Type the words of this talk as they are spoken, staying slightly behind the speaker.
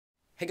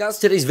Hey guys,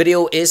 today's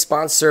video is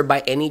sponsored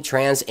by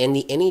AnyTrans and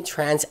the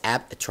AnyTrans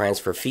app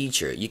transfer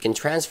feature. You can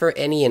transfer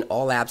any and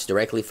all apps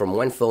directly from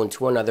one phone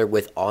to another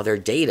with all their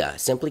data.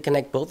 Simply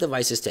connect both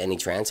devices to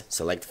AnyTrans,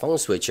 select phone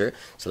switcher,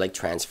 select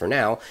transfer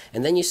now,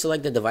 and then you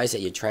select the device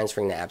that you're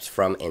transferring the apps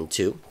from and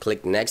to.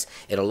 Click next.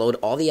 It'll load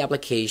all the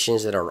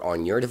applications that are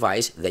on your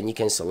device. Then you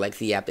can select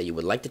the app that you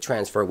would like to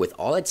transfer with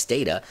all its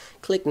data.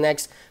 Click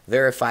next,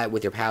 verify it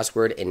with your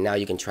password, and now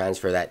you can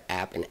transfer that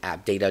app and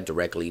app data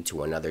directly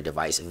to another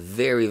device.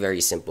 Very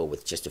simple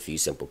with just a few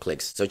simple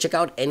clicks. So check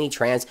out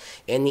AnyTrans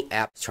and the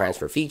app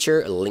transfer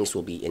feature. Links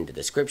will be in the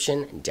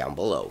description down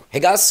below. Hey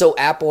guys, so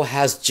Apple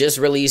has just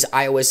released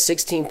iOS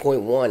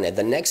 16.1,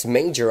 the next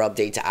major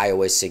update to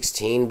iOS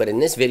 16. But in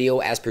this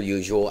video, as per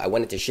usual, I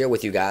wanted to share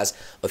with you guys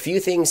a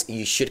few things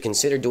you should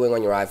consider doing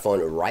on your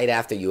iPhone right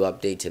after you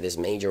update to this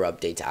major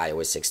update to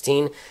iOS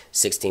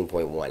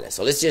 16.1.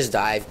 So let's just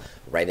dive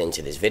right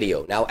into this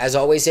video. Now, as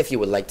always, if you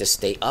would like to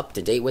stay up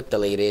to date with the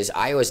latest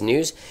iOS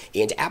news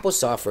and Apple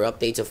software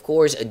updates, of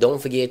course,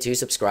 don't forget to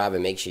subscribe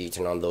and make sure you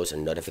turn on those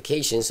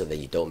notifications so that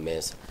you don't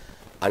miss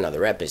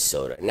another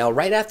episode. Now,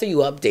 right after you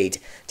update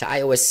to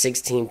iOS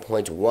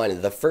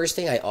 16.1, the first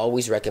thing I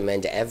always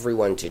recommend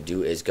everyone to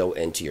do is go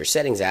into your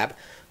settings app,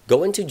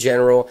 go into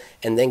general,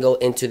 and then go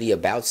into the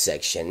about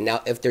section.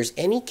 Now, if there's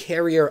any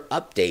carrier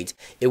update,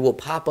 it will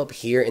pop up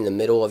here in the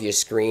middle of your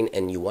screen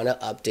and you want to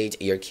update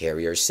your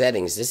carrier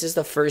settings. This is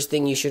the first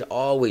thing you should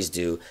always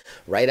do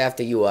right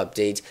after you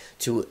update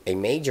to a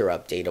major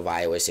update of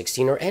iOS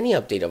 16 or any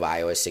update of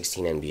iOS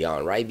 16 and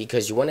beyond, right?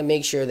 Because you want to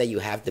make sure that you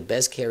have the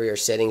best carrier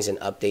settings and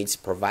updates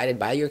provided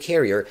by your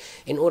carrier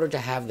in order to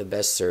have the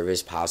best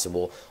service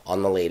possible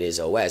on the latest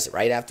OS.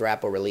 Right after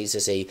Apple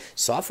releases a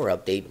software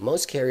update,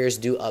 most carriers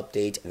do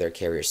update their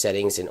carrier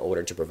settings in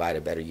order to provide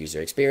a better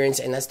user experience,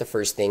 and that's the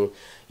first thing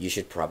you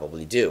should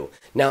probably do.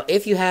 Now,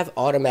 if you have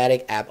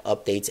automatic app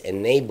updates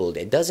enabled,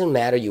 it doesn't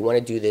matter, you want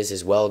to do this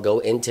as well. Go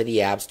into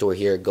the App Store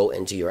here, go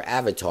into your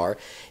avatar,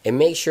 and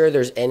make sure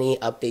there's any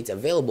updates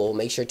available.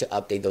 Make sure to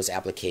update those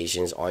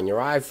applications on your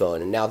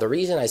iPhone. Now, the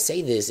reason I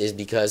say this is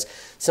because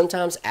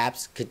sometimes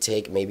apps could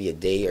take maybe a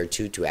day or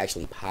two to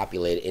actually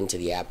populate into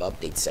the app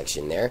update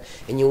section there,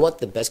 and you want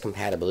the best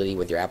compatibility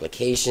with your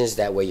applications.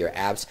 That way your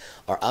apps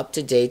are up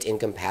to date and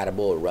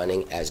compatible,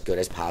 running as good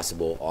as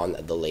possible on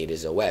the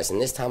latest OS. And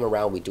this time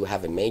around, we do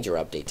have a major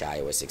update to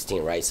iOS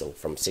 16, right? So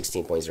from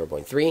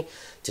 16.0.3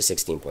 to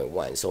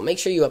 16.1. So make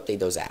sure you update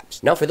those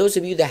apps. Now, for those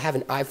of you that have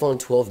an iPhone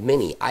 12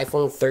 mini,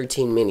 iPhone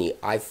 13 mini,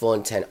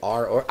 iPhone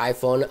 10R, or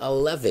iPhone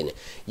 11,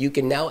 you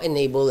can now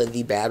enable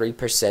the battery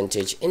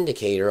percentage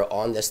indicator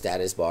on the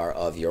status bar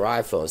of your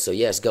iPhone. So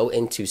yes, go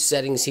into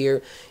settings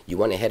here. You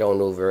want to head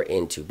on over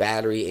into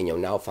battery, and you'll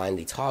now find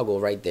the toggle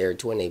right there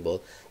to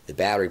enable the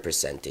battery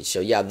percentage. So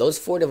yeah, those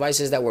four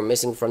devices that were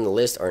missing from the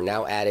list are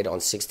now added on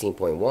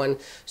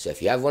 16.1. So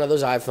if you have one of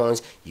those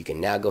iPhones, you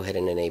can now go ahead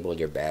and enable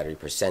your battery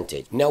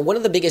percentage. Now, one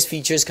of the biggest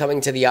features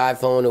coming to the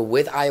iPhone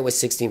with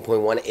iOS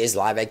 16.1 is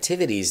live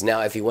activities.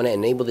 Now, if you want to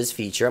enable this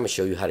feature, I'm going to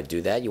show you how to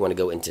do that. You want to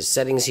go into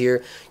settings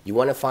here. You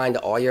want to find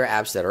all your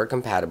apps that are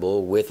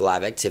compatible with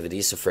live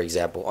activities. So for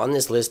example, on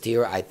this list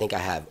here, I think I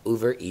have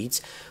Uber Eats,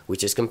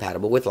 which is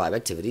compatible with live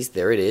activities.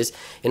 There it is.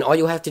 And all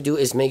you have to do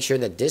is make sure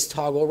that this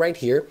toggle right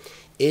here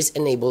is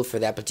enabled for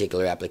that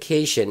particular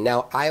application.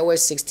 Now, iOS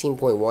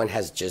 16.1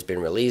 has just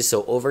been released,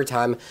 so over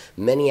time,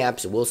 many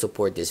apps will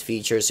support this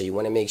feature, so you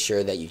want to make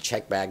sure that you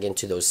check back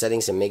into those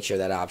settings and make sure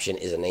that option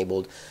is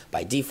enabled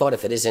by default.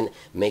 If it isn't,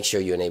 make sure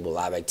you enable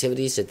live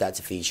activities if that's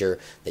a feature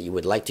that you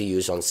would like to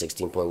use on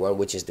 16.1,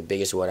 which is the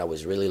biggest one. I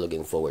was really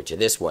looking forward to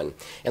this one.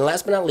 And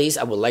last but not least,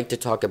 I would like to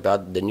talk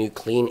about the new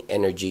clean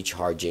energy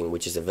charging,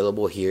 which is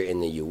available here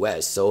in the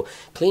US. So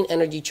clean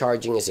energy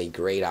charging is a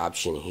great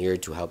option here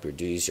to help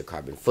reduce your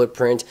carbon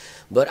footprint.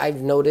 But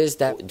I've noticed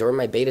that during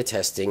my beta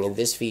testing, and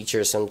this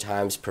feature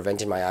sometimes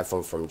prevented my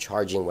iPhone from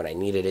charging when I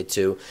needed it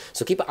to.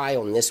 So keep an eye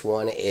on this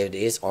one. It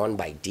is on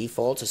by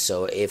default.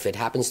 So if it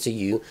happens to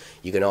you,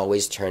 you can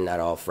always turn that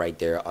off right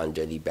there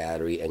under the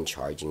battery and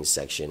charging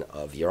section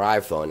of your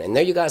iPhone. And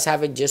there you guys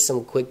have it. Just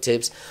some quick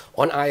tips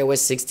on iOS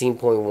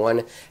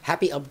 16.1.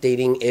 Happy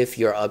updating if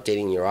you're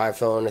updating your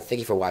iPhone. Thank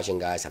you for watching,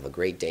 guys. Have a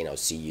great day, and I'll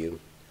see you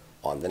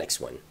on the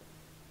next one.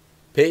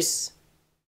 Peace.